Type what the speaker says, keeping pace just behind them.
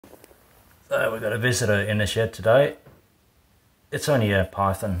We've got a visitor in the shed today. It's only a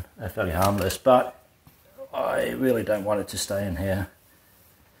python, they're fairly harmless, but I really don't want it to stay in here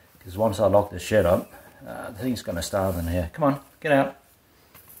because once I lock the shed up, the thing's going to starve in here. Come on, get out.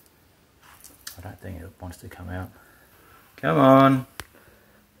 I don't think it wants to come out. Come on.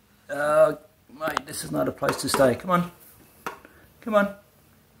 Mate, this is not a place to stay. Come on. Come on.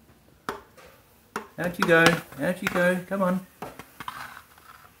 Out you go. Out you go. Come on.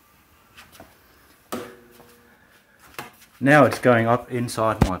 Now it's going up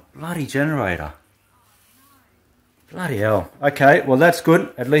inside my bloody generator. Bloody hell. Okay, well that's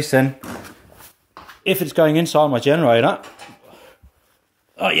good. At least then, if it's going inside my generator.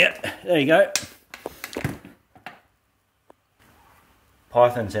 Oh yeah, there you go.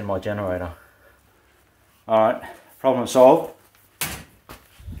 Python's in my generator. Alright, problem solved.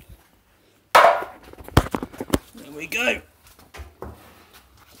 There we go.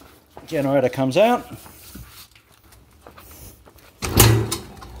 Generator comes out.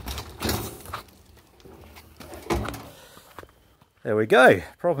 There we go,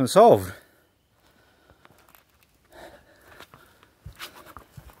 problem solved.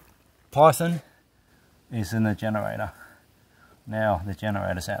 Python is in the generator. Now the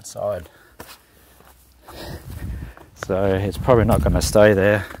generator's outside. So it's probably not going to stay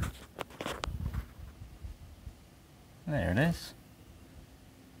there. There it is.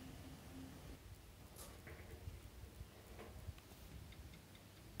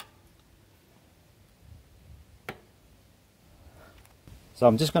 So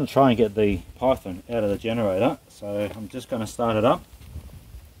I'm just going to try and get the python out of the generator. So I'm just going to start it up.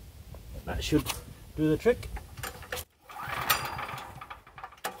 That should do the trick.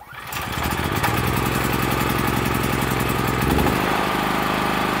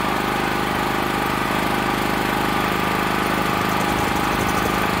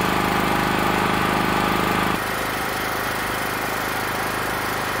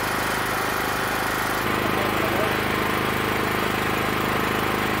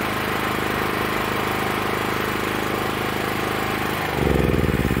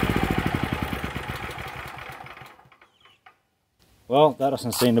 Well, that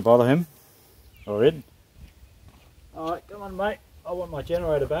doesn't seem to bother him, or it. Alright, come on mate, I want my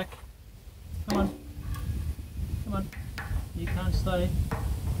generator back. Come on, come on, you can't stay,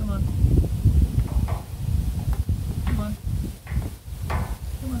 come on. Come on,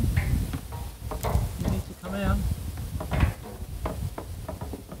 come on, you need to come out.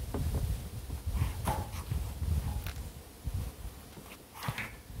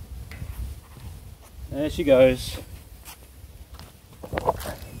 There she goes.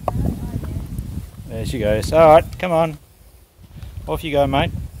 There she goes. Alright, come on. Off you go,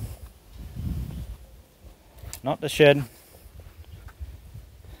 mate. Not the shed.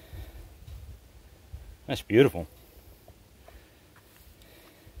 That's beautiful.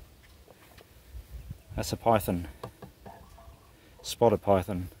 That's a python. Spotted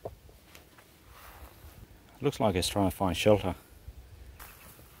python. Looks like it's trying to find shelter.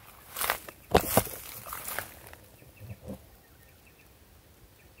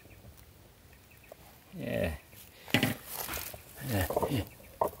 Yeah.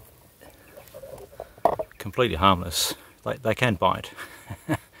 Completely harmless. They can bite.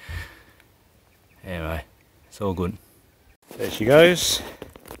 Anyway, it's all good. There she goes.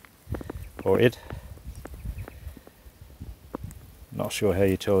 Or it. Not sure how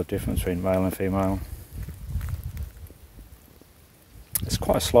you tell the difference between male and female. It's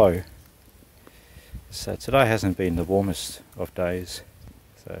quite slow. So today hasn't been the warmest of days.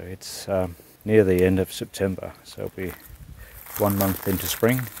 So it's near the end of September, so it'll be 1 month into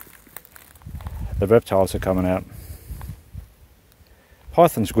spring. The reptiles are coming out.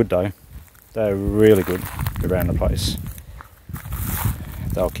 Python's good though. They're really good around the place.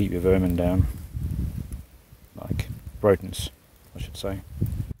 They'll keep your vermin down. Like rodents, I should say.